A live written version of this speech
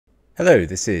Hello,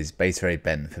 this is Beta Ray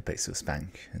Ben for Pixel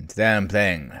Spank, and today I'm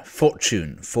playing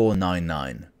Fortune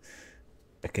 499,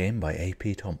 a game by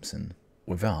A.P. Thompson,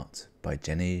 with art by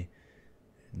Jenny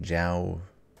Zhao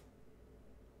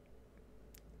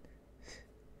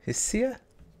Hissia?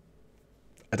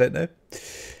 I don't know.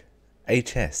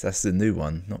 HS, that's the new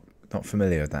one. Not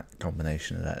familiar with that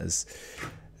combination of letters.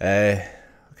 Okay,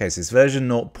 so it's version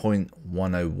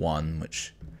 0.101,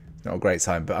 which not a great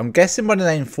time, but I'm guessing by the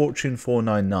name Fortune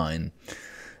 499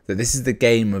 that this is the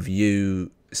game of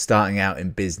you starting out in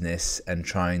business and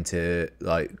trying to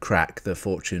like crack the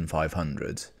Fortune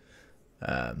 500.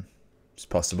 It's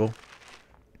possible.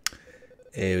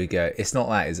 Here we go. It's not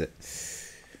that, is it?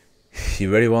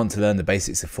 You really want to learn the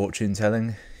basics of fortune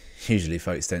telling? Usually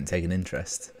folks don't take an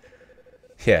interest.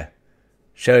 Here,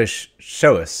 show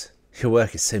us. Your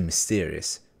work is so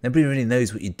mysterious. Nobody really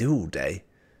knows what you do all day.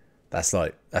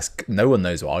 No one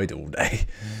knows what I do all day.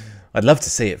 I'd love to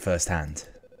see it firsthand.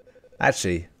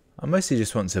 Actually, I mostly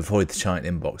just want to avoid the giant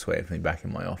inbox waiting for me back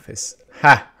in my office.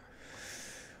 Ha!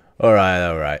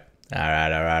 Alright.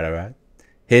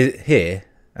 Here,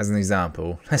 as an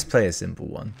example, let's play a simple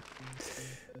one.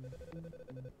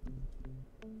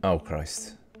 Oh,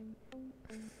 Christ.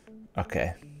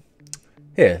 Okay.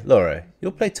 Here, Laura,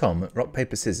 you'll play Tom at rock,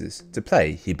 paper, scissors. To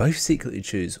play, you both secretly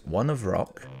choose one of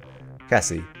rock.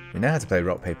 Cassie, we know how to play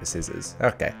rock, paper, scissors.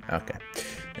 Okay.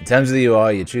 In terms of the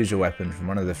UI, you choose your weapon from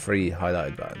one of the 3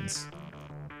 highlighted buttons.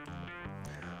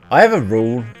 I have a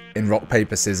rule in rock,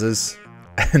 paper, scissors,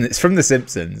 and it's from The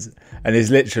Simpsons, and it's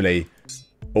literally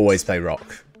always play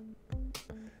rock.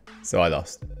 So I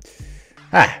lost.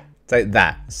 Take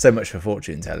that. So much for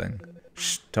fortune telling.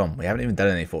 Shh, Tom, we haven't even done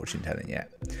any fortune telling yet.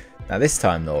 Now this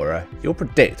time, Laura, you'll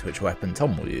predict which weapon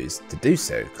Tom will use. To do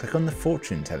so, click on the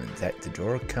fortune telling deck to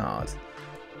draw a card.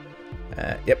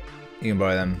 Yep, you can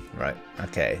borrow them. Right,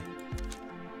 okay.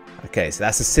 Okay, so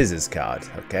that's a scissors card,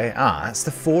 okay. That's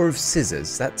the 4 of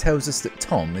scissors. That tells us that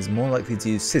Tom is more likely to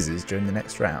use scissors during the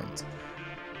next round.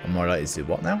 I'm more likely to do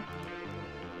what now?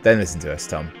 Don't listen to us,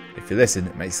 Tom. If you listen,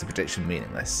 it makes the prediction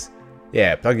meaningless.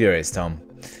 Yeah, plug your ears, Tom.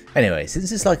 Anyway,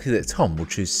 since it's likely that Tom will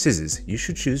choose scissors, you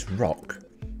should choose rock.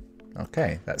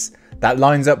 Okay, that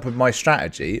lines up with my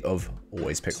strategy of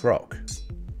always pick rock.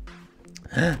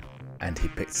 And he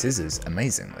picked scissors,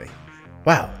 amazingly.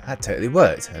 Wow, that totally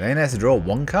worked. I only have to draw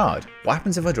 1 card. What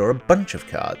happens if I draw a bunch of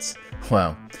cards?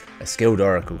 Well, a skilled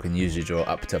oracle can usually draw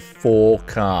up to 4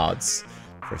 cards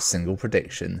for a single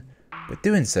prediction, but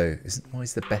doing so isn't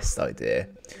always the best idea.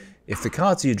 If the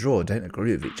cards you draw don't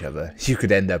agree with each other, you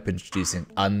could end up introducing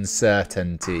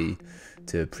uncertainty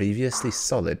to a previously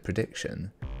solid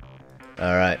prediction.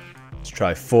 Alright, let's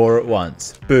try 4 at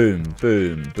once. Boom,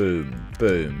 boom, boom,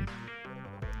 boom.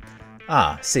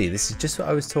 See, this is just what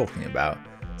I was talking about.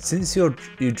 Since you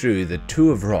drew the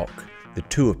 2 of rock, the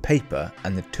 2 of paper,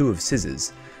 and the 2 of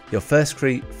scissors, your first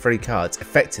 3 cards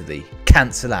effectively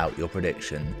cancel out your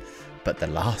prediction. But the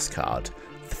last card,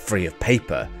 the 3 of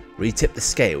paper, retip the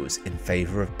scales in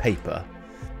favour of paper.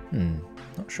 Not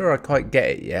sure I quite get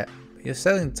it yet. You're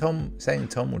saying Tom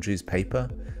will choose paper?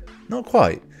 Not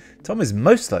quite. Tom is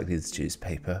most likely to choose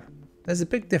paper. There's a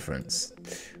big difference.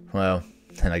 Well,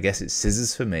 then I guess it's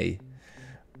scissors for me.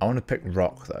 I want to pick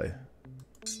rock though.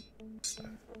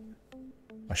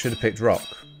 I should have picked rock.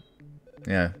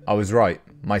 Yeah, I was right.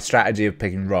 My strategy of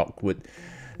picking rock would...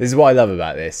 This is what I love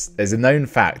about this. There's a known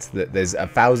fact that there's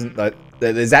 1,000...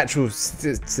 there's actual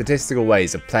statistical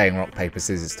ways of playing rock, paper,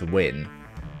 scissors to win.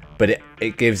 But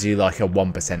it gives you like a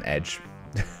 1% edge.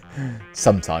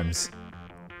 Sometimes.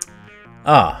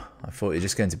 I thought you were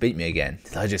just going to beat me again.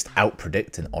 Did I just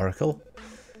out-predict an oracle?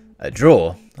 A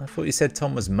draw? I thought you said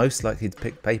Tom was most likely to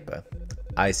pick paper.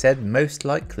 I said most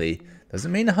likely.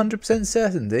 Doesn't mean 100%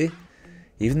 certainty.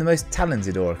 Even the most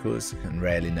talented oracles can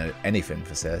rarely know anything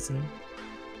for certain.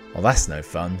 Well, that's no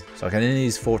fun, so I can only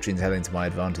use fortune telling to my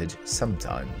advantage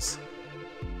sometimes.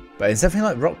 But in something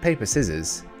like rock, paper,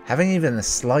 scissors, having even a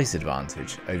slight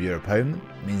advantage over your opponent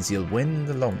means you'll win in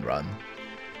the long run.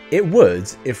 It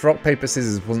would if rock, paper,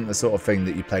 scissors wasn't the sort of thing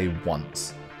that you play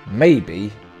once.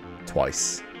 Maybe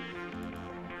twice.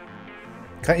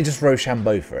 Can't you just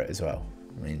Rochambeau for it as well?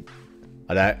 I mean,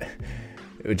 I don't...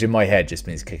 Which in my head just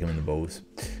means kick him in the balls.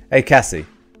 Hey, Cassie.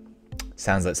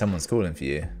 Sounds like someone's calling for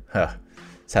you. Huh.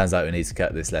 Sounds like we need to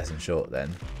cut this lesson short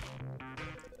then.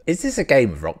 Is this a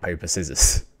game of rock, paper,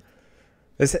 scissors?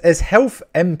 There's health,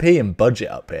 MP and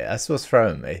budget up here. That's what's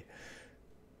throwing me.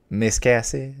 Miss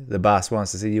Cassie, the boss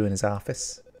wants to see you in his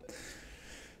office.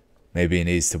 Maybe he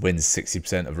needs to win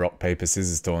 60% of rock, paper,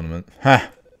 scissors tournament.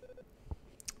 Ha!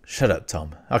 Shut up,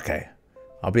 Tom. Okay,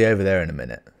 I'll be over there in a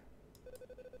minute.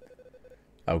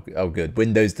 Oh, good.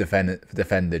 Windows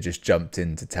Defender just jumped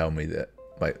in to tell me that...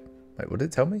 Wait, what did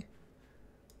it tell me?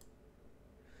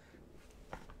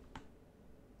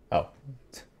 Oh.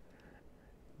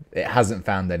 It hasn't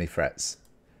found any threats.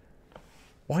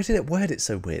 Why did it word it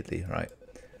so weirdly? Right.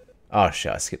 Oh,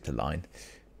 shit, I skipped a line.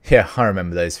 Yeah, I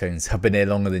remember those things. I've been here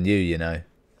longer than you know.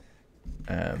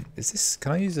 Is this...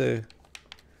 Can I use a...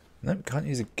 Nope, can't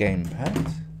use a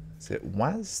gamepad. Is it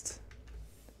WASD?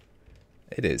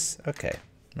 It is. Okay.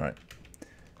 Right.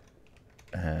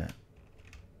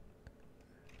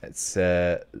 Let's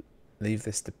leave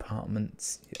this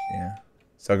department. Yeah.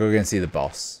 So I'll go and see the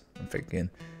boss. I'm thinking.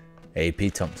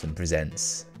 AP Thompson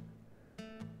presents.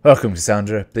 Welcome,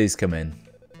 Cassandra. Please come in.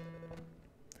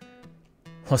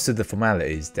 What's with the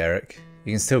formalities, Derek?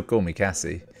 You can still call me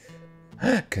Cassie.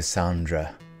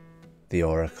 Cassandra. The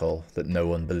oracle that no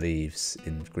one believes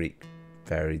in Greek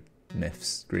fairy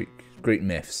myths. Greek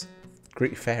myths.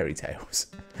 Greek fairy tales.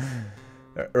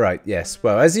 Right, yes.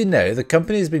 Well, as you know, the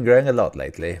company has been growing a lot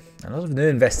lately. A lot of new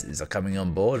investors are coming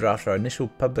on board after our initial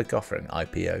public offering,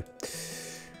 IPO.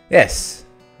 Yes,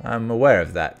 I'm aware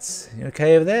of that. You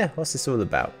okay over there? What's this all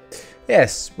about?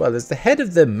 Yes, well, as the head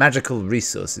of the Magical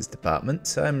Resources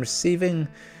Department, I'm receiving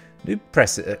new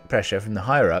pressure from the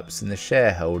higher-ups and the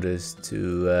shareholders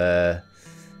to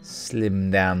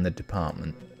slim down the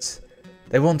department.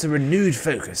 They want a renewed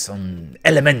focus on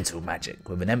elemental magic,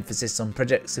 with an emphasis on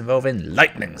projects involving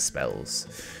lightning spells.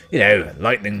 You know,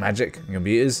 lightning magic and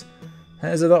computers.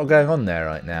 There's a lot going on there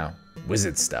right now.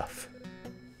 Wizard stuff.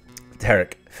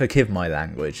 Derek, forgive my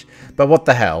language, but what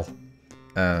the hell?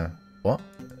 What?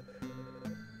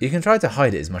 You can try to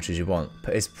hide it as much as you want,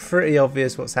 but it's pretty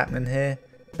obvious what's happening here.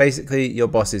 Basically, your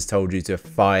bosses told you to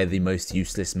fire the most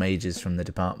useless mages from the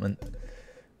department.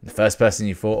 The first person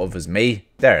you thought of was me?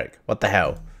 Derek, what the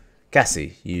hell?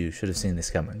 Cassie, you should have seen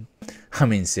this coming. I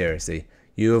mean, seriously,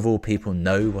 you of all people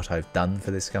know what I've done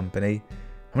for this company?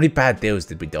 How many bad deals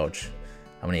did we dodge?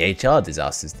 How many HR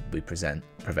disasters did we prevent?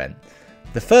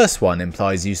 The first one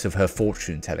implies use of her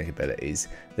fortune-telling abilities.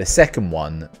 The second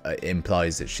one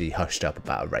implies that she hushed up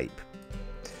about a rape.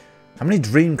 How many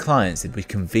dream clients did we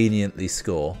conveniently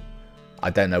score? I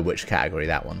don't know which category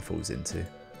that one falls into.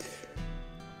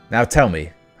 Now tell me,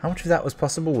 how much of that was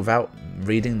possible without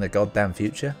reading the goddamn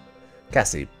future?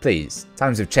 Cassie, please,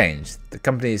 times have changed. The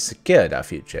company has secured our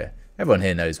future. Everyone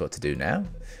here knows what to do now.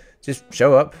 Just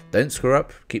show up, don't screw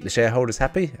up, keep the shareholders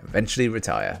happy, eventually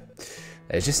retire.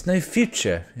 There's just no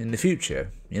future in the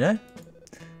future, you know?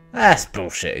 That's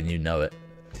bullshit and you know it.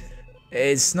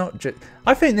 It's not just...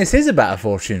 I think this is about a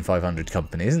Fortune 500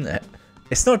 company, isn't it?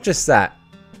 It's not just that.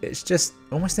 It's just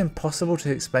almost impossible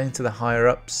to explain to the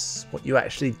higher-ups what you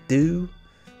actually do.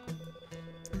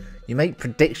 You make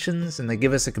predictions and they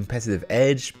give us a competitive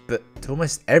edge, but to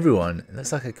almost everyone, it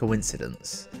looks like a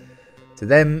coincidence. To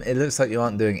them, it looks like you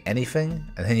aren't doing anything,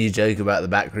 and then you joke about the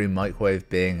backroom microwave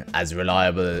being as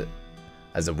reliable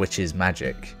as a witch's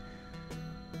magic.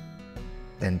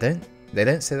 Then they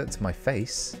don't say that to my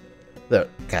face. Look,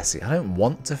 Cassie, I don't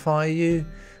want to fire you,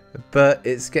 but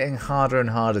it's getting harder and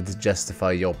harder to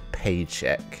justify your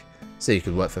paycheck. So you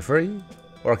could work for free,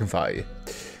 or I can fire you.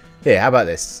 Here, how about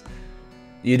this?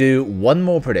 You do one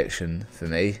more prediction for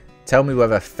me. Tell me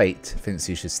whether fate thinks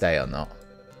you should stay or not.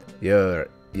 You're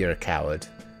a coward.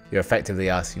 You're effectively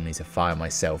asking me to fire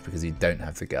myself because you don't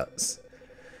have the guts.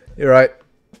 You're right.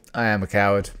 I am a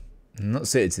coward. I'm not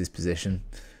suited to this position.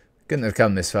 Couldn't have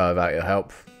come this far without your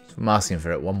help. So I'm asking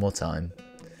for it one more time.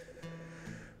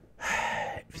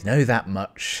 If you know that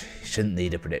much, you shouldn't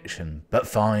need a prediction. But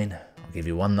fine. I'll give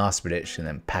you one last prediction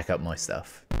and pack up my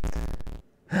stuff.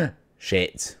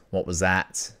 Shit. What was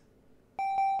that?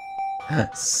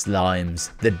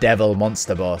 Slimes. The devil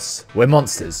monster boss. We're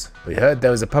monsters. We heard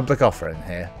there was a public offering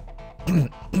here.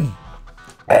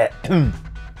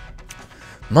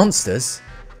 Monsters?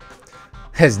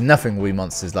 There's nothing we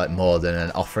monsters like more than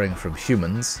an offering from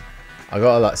humans. I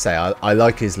gotta say, I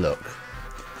like his look.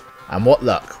 And what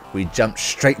luck, we jumped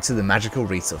straight to the Magical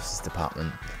Resources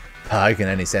Department. But I can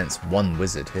only sense one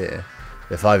wizard here.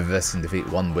 The 5 of us can defeat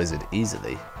one wizard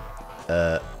easily.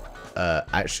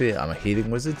 Actually, I'm a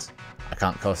healing wizard. I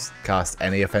can't cast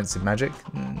any offensive magic.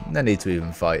 No need to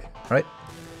even fight, right?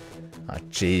 Ah,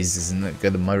 jeez, isn't it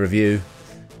good in my review?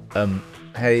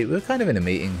 Hey, we're kind of in a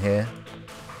meeting here.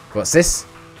 What's this?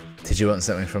 Did you want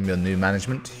something from your new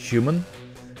management, human?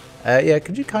 Yeah,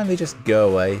 could you kindly just go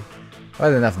away? I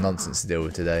had enough nonsense to deal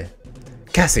with today.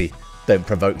 Cassie, don't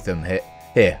provoke them.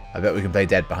 Here, I bet we can play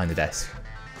dead behind the desk.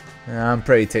 I'm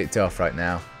pretty ticked off right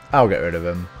now. I'll get rid of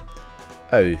him.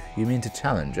 Oh, you mean to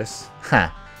challenge us?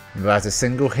 Ha! Without a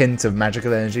single hint of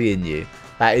magical energy in you.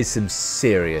 That is some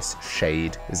serious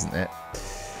shade, isn't it?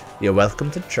 You're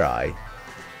welcome to try.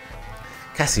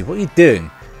 Cassie, what are you doing?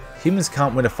 Humans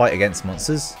can't win a fight against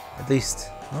monsters. At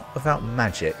least, not without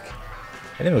magic.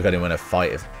 Anybody can win a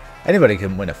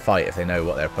fight if they know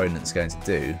what their opponent's going to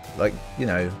do. Like, you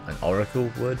know, an oracle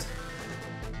would.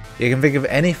 You can think of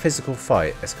any physical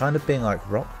fight as kind of being like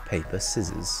rock, paper,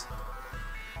 scissors.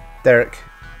 Derek.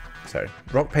 Sorry.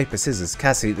 Rock, paper, scissors.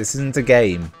 Cassie, this isn't a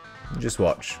game. Just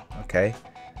watch, okay?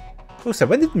 Also,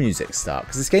 when did music start?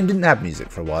 Because this game didn't have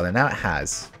music for a while, and now it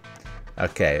has.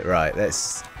 Okay, right.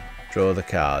 Let's draw the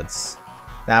cards.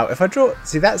 Now, if I draw...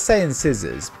 See, that's saying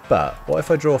scissors, but what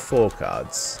if I draw 4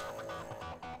 cards?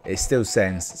 It's still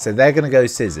saying... So they're going to go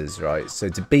scissors, right? So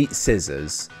to beat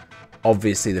scissors,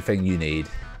 obviously the thing you need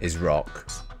is rock.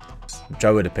 Which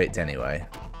I would have picked anyway.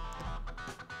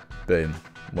 Boom.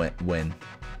 Win.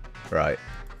 Right.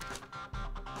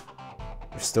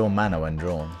 Restore mana when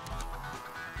drawn.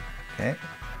 Okay.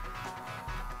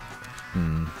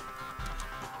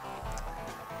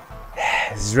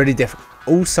 This is really difficult.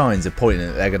 All signs are pointing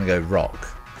that they're going to go rock.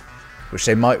 Which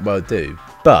they might well do.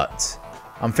 But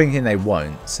I'm thinking they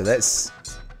won't. So let's...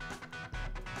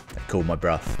 I call my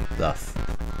bluff.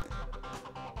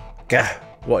 Gah!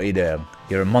 What are you doing?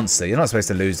 You're a monster. You're not supposed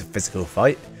to lose a physical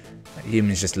fight. A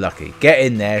human's just lucky. Get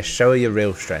in there. Show her your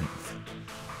real strength.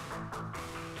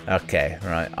 Okay,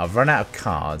 right. I've run out of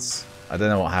cards. I don't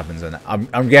know what happens when...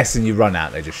 I'm guessing you run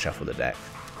out. They just shuffle the deck.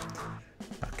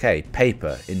 Okay,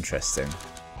 paper. Interesting.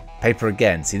 Paper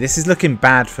again. See, this is looking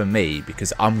bad for me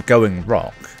because I'm going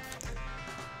rock.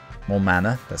 More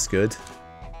mana. That's good.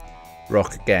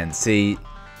 Rock again. See...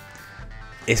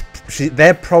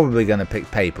 They're probably going to pick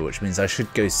paper, which means I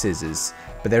should go scissors.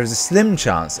 But there is a slim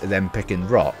chance of them picking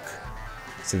rock.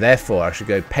 So therefore, I should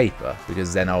go paper,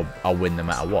 because then I'll win no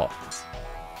matter what.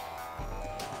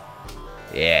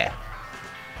 Yeah.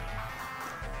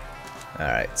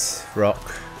 Alright.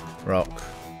 Rock.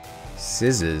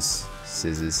 Scissors.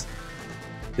 The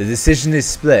decision is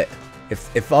split.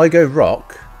 If I go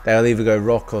rock, they'll either go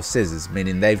rock or scissors,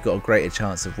 meaning they've got a greater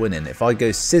chance of winning. If I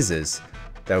go scissors,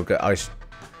 they'll go...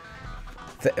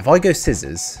 If I go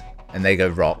scissors and they go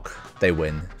rock, they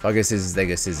win. If I go scissors, they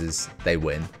go scissors, they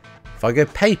win. If I go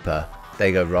paper,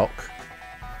 they go rock.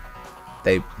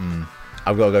 I've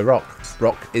got to go rock.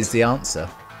 Rock is the answer,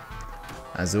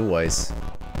 as always.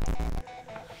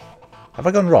 Have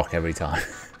I gone rock every time?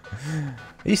 Are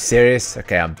you serious?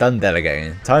 Okay, I'm done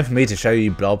delegating. Time for me to show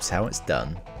you blobs how it's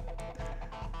done.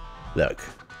 Look,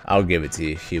 I'll give it to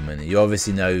you, human. You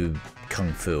obviously know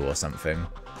Kung Fu or something.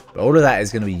 But all of that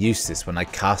is going to be useless when I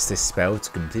cast this spell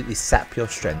to completely sap your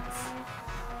strength.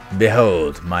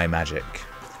 Behold my magic.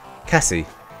 Cassie,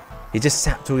 he just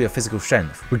sapped all your physical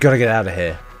strength. We've got to get out of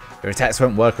here. Your attacks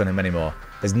won't work on him anymore.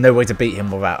 There's no way to beat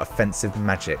him without offensive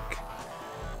magic.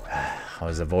 I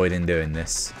was avoiding doing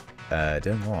this.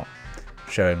 Doing what?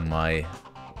 Showing my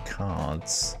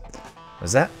cards.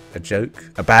 Was that a joke?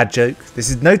 A bad joke? This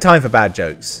is no time for bad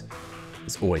jokes.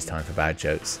 There's always time for bad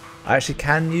jokes. I actually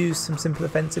can use some simple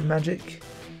offensive magic.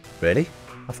 Really?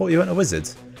 I thought you weren't a wizard.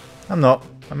 I'm not.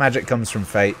 My magic comes from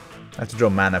fate. I have to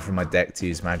draw mana from my deck to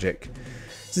use magic.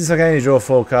 Since I can only draw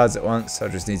 4 cards at once, I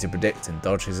just need to predict and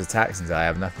dodge his attacks until I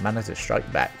have enough mana to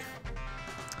strike back.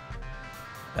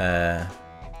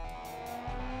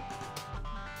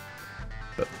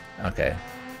 But, okay.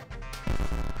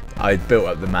 I built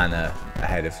up the mana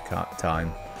ahead of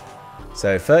time.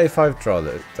 So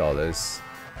 $35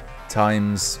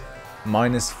 times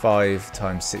 -5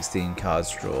 times 16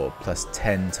 cards draw plus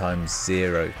 10 times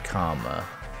 0 karma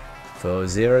for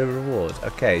 0 reward.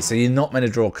 Okay, so you're not meant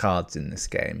to draw cards in this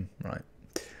game, right?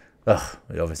 Ugh,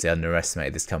 we obviously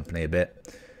underestimated this company a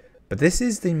bit. But this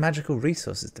is the magical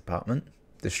resources department.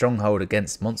 The stronghold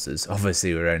against monsters.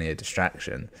 Obviously, we're only a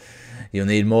distraction. You'll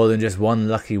need more than just one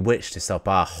lucky witch to stop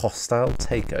our hostile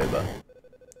takeover.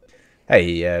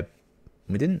 Hey,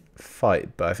 we didn't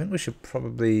fight, but I think we should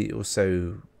probably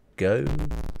also go.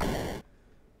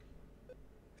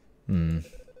 You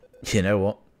know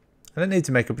what? I don't need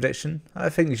to make a prediction. I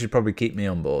think you should probably keep me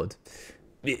on board.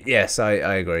 Yes, I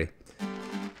agree.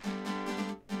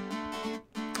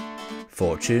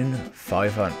 Fortune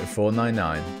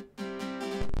 499.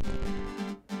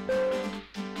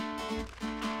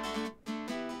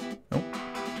 Oh,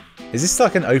 is this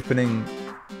like an opening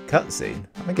cutscene?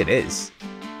 I think it is.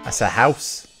 That's her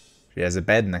house. She has a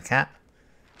bed and a cat.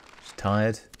 She's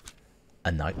tired.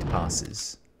 A night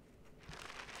passes.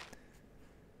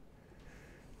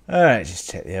 Alright, just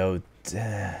check the old...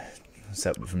 what's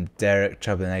up from Derek,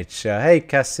 Trouble in HR. Hey,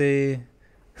 Cassie.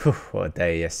 Whew, what a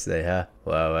day yesterday, huh?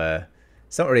 Well,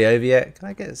 It's not really over yet. Can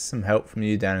I get some help from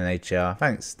you down in HR?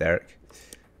 Thanks, Derek.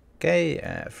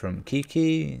 Okay, from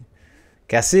Kiki.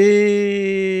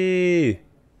 Cassie!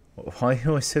 Why are you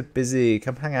always so busy?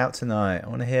 Come hang out tonight. I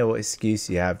want to hear what excuse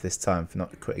you have this time for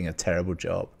not quitting a terrible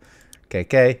job.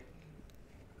 KK.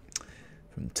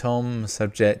 From Tom,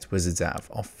 subject, wizards out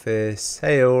of office.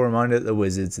 Hey all, reminder that the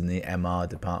wizards in the MR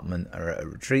department are at a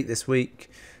retreat this week.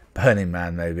 Burning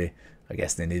Man, maybe. I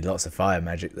guess they need lots of fire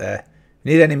magic there.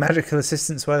 Need any magical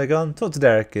assistance while they're gone? Talk to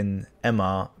Derek in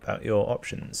MR about your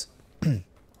options.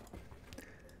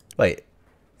 Wait,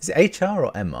 is it HR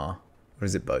or MR? Or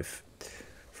is it both?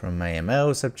 From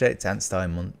AML, subject,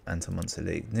 Anti-Monster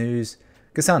League News.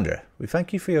 Cassandra, we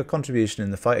thank you for your contribution in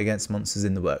the fight against monsters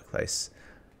in the workplace.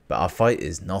 But our fight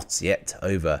is not yet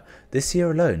over. This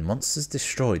year alone, monsters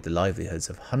destroyed the livelihoods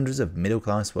of hundreds of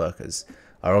middle-class workers.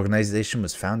 Our organisation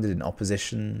was founded in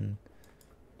opposition...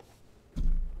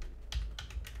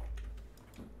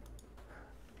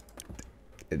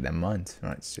 Never mind. Right,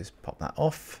 let's just pop that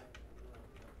off.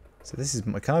 So this is...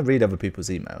 Can I read other people's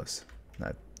emails?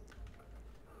 No.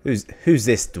 Who's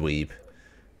this dweeb?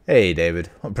 Hey, David.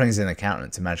 What brings an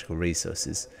accountant to magical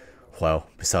resources? Well,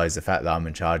 besides the fact that I'm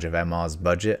in charge of MR's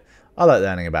budget, I like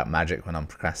learning about magic when I'm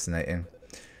procrastinating.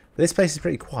 But this place is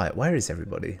pretty quiet. Where is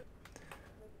everybody?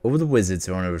 All the wizards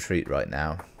are on a retreat right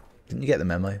now. Didn't you get the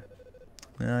memo?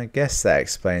 I guess that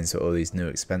explains what all these new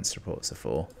expense reports are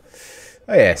for.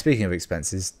 Oh yeah, speaking of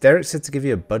expenses, Derek said to give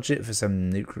you a budget for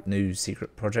some new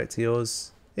secret project of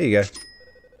yours. Here you go.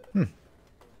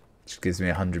 Which gives me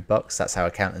 $100. That's how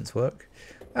accountants work.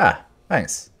 Ah,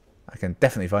 thanks. I can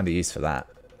definitely find a use for that.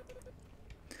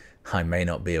 I may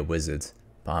not be a wizard,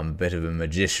 but I'm a bit of a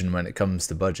magician when it comes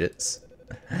to budgets.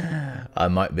 I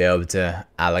might be able to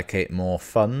allocate more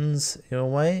funds your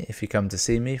way if you come to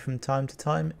see me from time to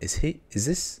time. Is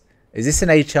this an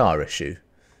HR issue?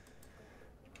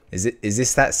 Is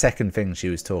this that second thing she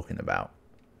was talking about?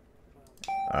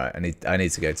 Alright, I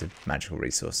need to go to Magical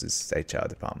Resources HR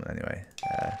department anyway.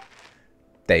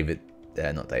 David,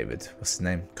 not David, what's his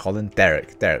name? Colin?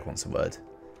 Derek wants a word.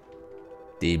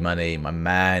 D-Money, my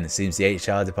man. It seems the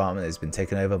HR department has been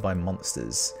taken over by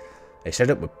monsters. They showed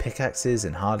up with pickaxes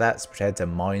and hard hats, prepared to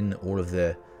mine all of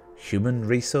the human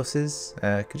resources.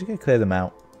 Could you go clear them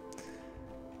out?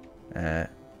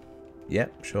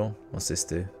 Yep, sure. What's this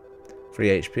do?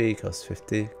 3 HP, costs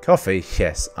 50. Coffee?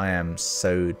 Yes, I am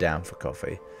so down for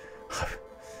coffee.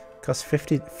 Costs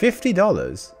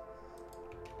 $50?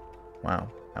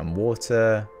 Wow. And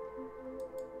water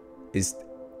is...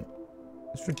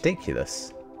 It's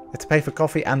ridiculous. You have to pay for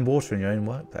coffee and water in your own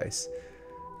workplace.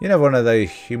 You know, one of those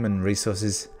human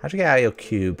resources. How'd you get out of your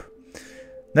cube?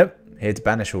 Nope. Here to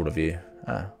banish all of you.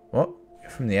 What? You're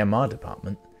from the MR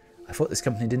department? I thought this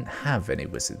company didn't have any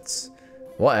wizards.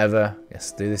 Whatever.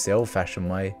 Let's do this the old-fashioned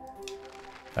way.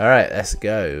 Alright, let's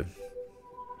go.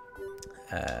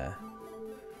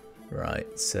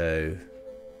 Right, so...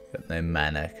 Got no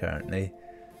mana currently.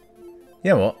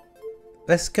 You know what?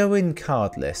 Let's go in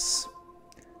cardless.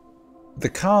 The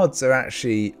cards are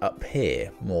actually up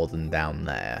here more than down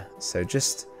there. So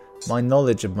just my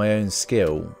knowledge of my own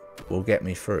skill will get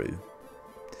me through.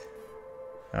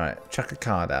 Alright, chuck a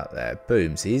card out there.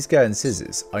 Boom. So he's going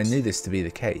scissors. I knew this to be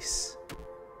the case.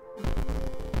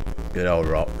 Good old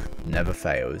rock. Never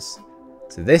fails.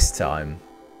 So this time,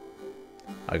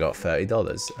 I got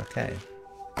 $30. Okay.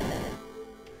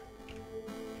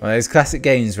 One of those classic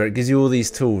games where it gives you all these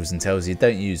tools and tells you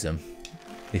don't use them.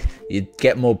 You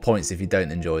get more points if you don't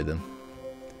enjoy them.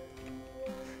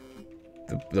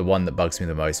 The one that bugs me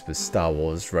the most was Star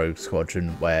Wars Rogue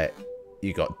Squadron, where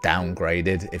you got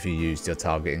downgraded if you used your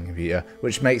targeting computer,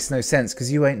 which makes no sense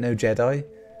because you ain't no Jedi.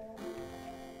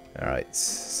 Alright,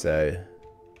 so...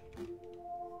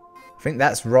 I think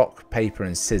that's rock, paper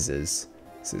and scissors.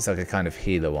 So it's like a kind of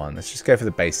healer one. Let's just go for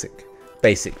the basic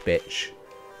bitch.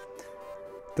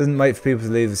 Doesn't wait for people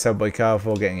to leave the subway car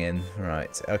before getting in.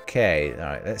 Right, okay.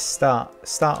 Alright, let's start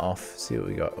off. See what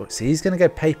we got. Oh, so he's going to go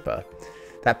paper.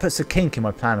 That puts a kink in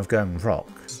my plan of going rock.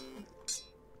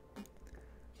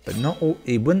 But not all,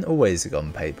 he wouldn't always have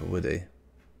gone paper, would he?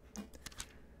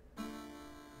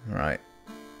 Right.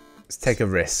 Let's take a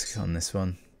risk on this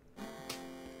one.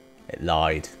 It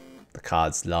lied. The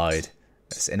cards lied.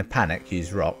 Let's, in a panic,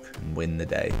 use rock and win the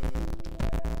day.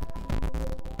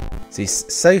 See,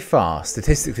 so far,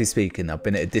 statistically speaking, I've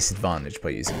been at a disadvantage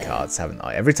by using cards, haven't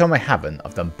I? Every time I haven't,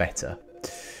 I've done better.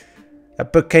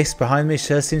 That bookcase behind me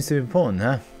sure seems to be important,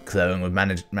 huh? Glowing with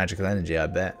magical energy, I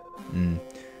bet.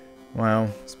 Well,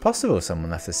 it's possible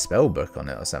someone left a spell book on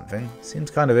it or something.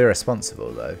 Seems kind of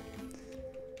irresponsible, though.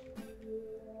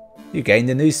 You gained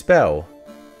a new spell.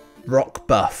 Rock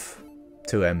buff.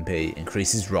 2 MP,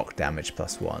 increases rock damage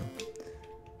 +1.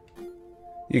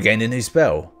 You gain a new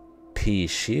spell, P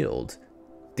Shield.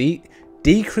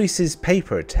 Decreases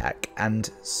paper attack and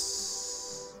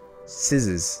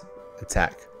scissors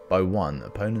attack by 1,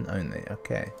 opponent only.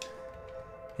 Okay,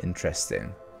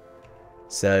 interesting.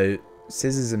 So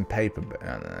scissors and paper, but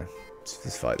I don't know.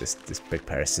 Let's fight this big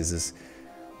pair of scissors.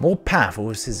 More powerful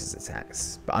with scissors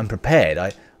attacks, but I'm prepared.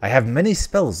 I have many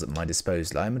spells at my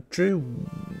disposal. I'm a true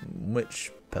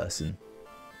witch person.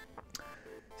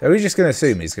 So we're just going to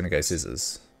assume he's going to go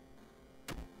scissors.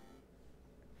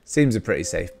 Seems a pretty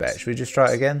safe bet. Should we just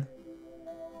try it again?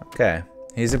 Okay.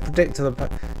 He's a predictable.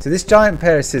 So this giant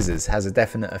pair of scissors has a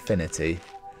definite affinity,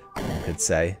 one could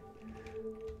say.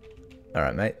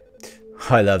 Alright, mate.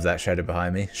 I love that shredder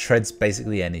behind me. Shreds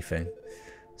basically anything.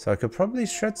 So I could probably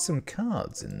shred some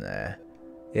cards in there.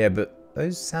 Yeah, but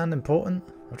those sound important.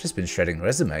 I've just been shredding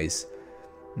resumes.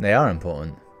 They are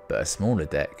important, but a smaller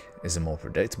deck is a more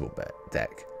predictable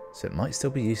deck, so it might still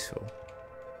be useful.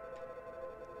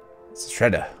 It's a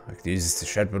shredder. I could use this to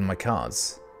shred one of my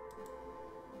cards.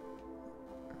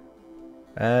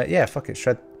 Yeah, fuck it,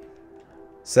 shred.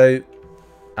 So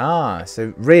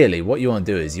really what you want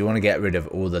to do is you want to get rid of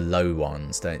all the low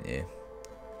ones, don't you?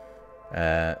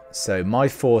 So my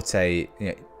forte,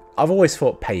 I've always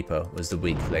thought paper was the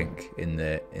weak link in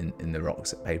the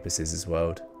rocks at paper scissors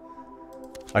world.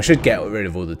 I should get rid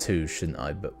of all the 2s, shouldn't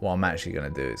I? But what I'm actually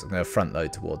going to do is I'm going to front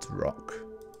load towards rock.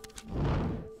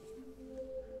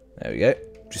 There we go.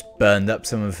 Just burned up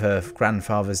some of her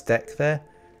grandfather's deck there.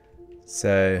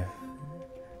 So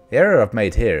the error I've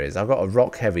made here is I've got a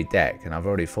rock heavy deck and I've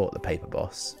already fought the paper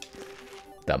boss.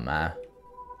 Doesn't matter.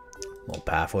 More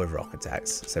powerful with rock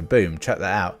attacks. So boom, check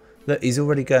that out. Look, he's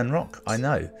already going rock. I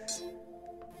know.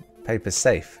 Paper's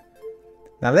safe.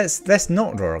 Now let's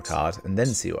not draw a card and then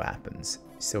see what happens.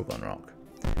 He's still gone rock.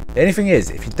 The only thing is,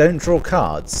 if you don't draw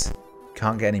cards, you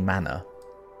can't get any mana.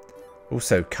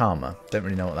 Also karma. Don't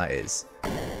really know what that is.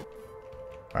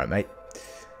 Alright, mate.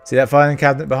 See that filing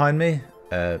cabinet behind me?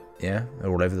 Yeah, they're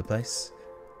all over the place.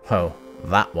 Well,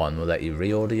 that one will let you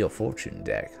reorder your fortune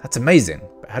deck. That's amazing.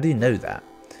 But how do you know that?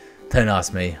 Don't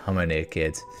ask me. I'm only a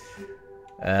kid.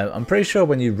 I'm pretty sure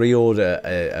when you reorder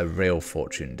a real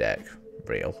fortune deck,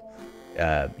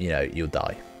 you'll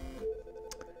die.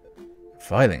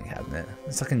 Filing cabinet.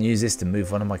 Looks like I can use this to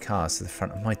move one of my cards to the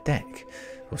front of my deck.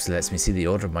 Also lets me see the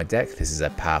order of my deck. This is a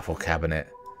powerful cabinet.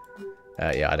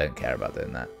 Yeah, I don't care about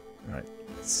doing that. Alright,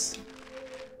 let's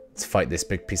fight this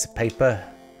big piece of paper.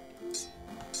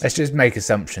 Let's just make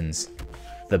assumptions.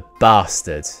 The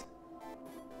bastard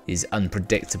is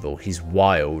unpredictable. He's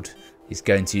wild. He's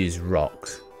going to use rock.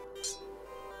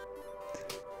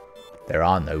 There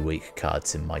are no weak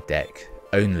cards in my deck.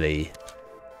 Only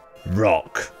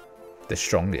rock, the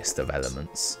strongest of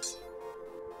elements.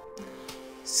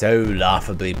 So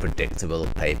laughably predictable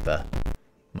paper.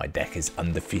 My deck is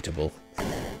undefeatable.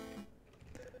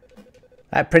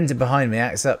 That printer behind me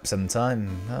acts up sometime.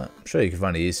 I'm sure you can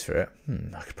find a use for it.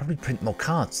 I could probably print more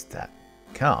cards with that.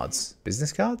 Cards?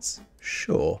 Business cards?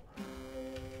 Sure.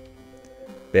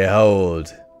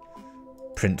 Behold.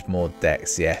 Print more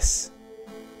decks, yes.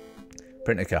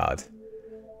 Print a card.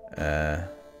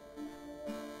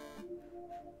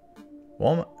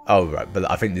 What? Oh, right, but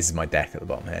I think this is my deck at the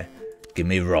bottom here. Give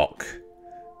me rock.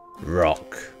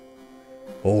 Rock.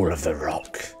 All of the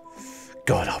rock.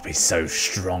 God, I'll be so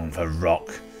strong for rock.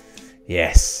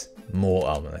 Yes. More.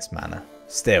 Oh, less mana.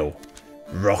 Still.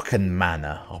 Rock and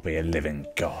mana. I'll be a living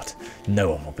god.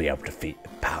 No one will be able to defeat the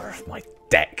power of my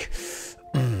deck.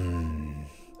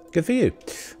 Good for you.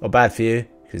 Or bad for you.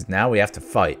 Because now we have to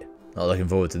fight. Not looking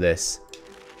forward to this.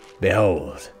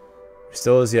 Behold.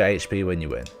 Restores your HP when you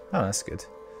win. Oh, that's good.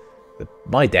 But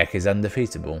my deck is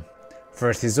undefeatable. For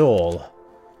it is all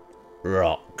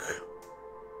rock.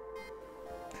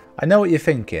 I know what you're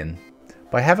thinking.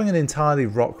 By having an entirely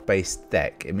rock-based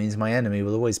deck, it means my enemy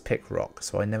will always pick rock,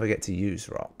 so I never get to use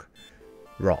rock.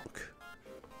 Rock.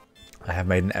 I have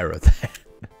made an error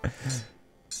there.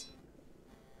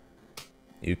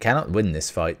 You cannot win this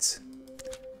fight.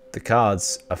 The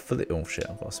cards are fully... Oh shit,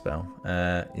 I've got a spell.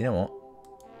 You know what?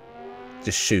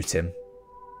 Just shoot him.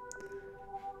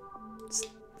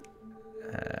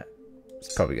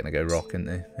 It's probably going to go rock, isn't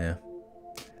he? Yeah.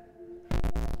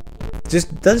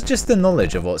 Does just the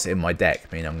knowledge of what's in my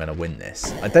deck mean I'm going to win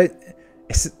this? I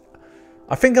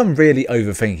think I'm really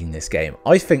overthinking this game.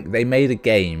 I think they made a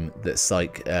game that's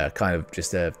like kind of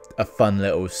just a fun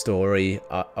little story,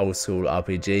 old school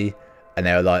RPG, and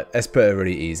they were like, let's put a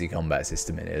really easy combat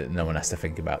system in it that no one has to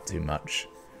think about too much,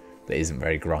 that isn't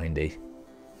very grindy.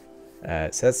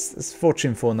 So that's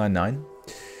Fortune 499.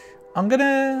 I'm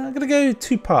gonna go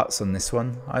 2 parts on this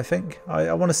one, I think.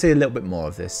 I want to see a little bit more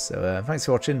of this. So thanks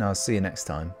for watching. I'll see you next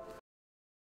time.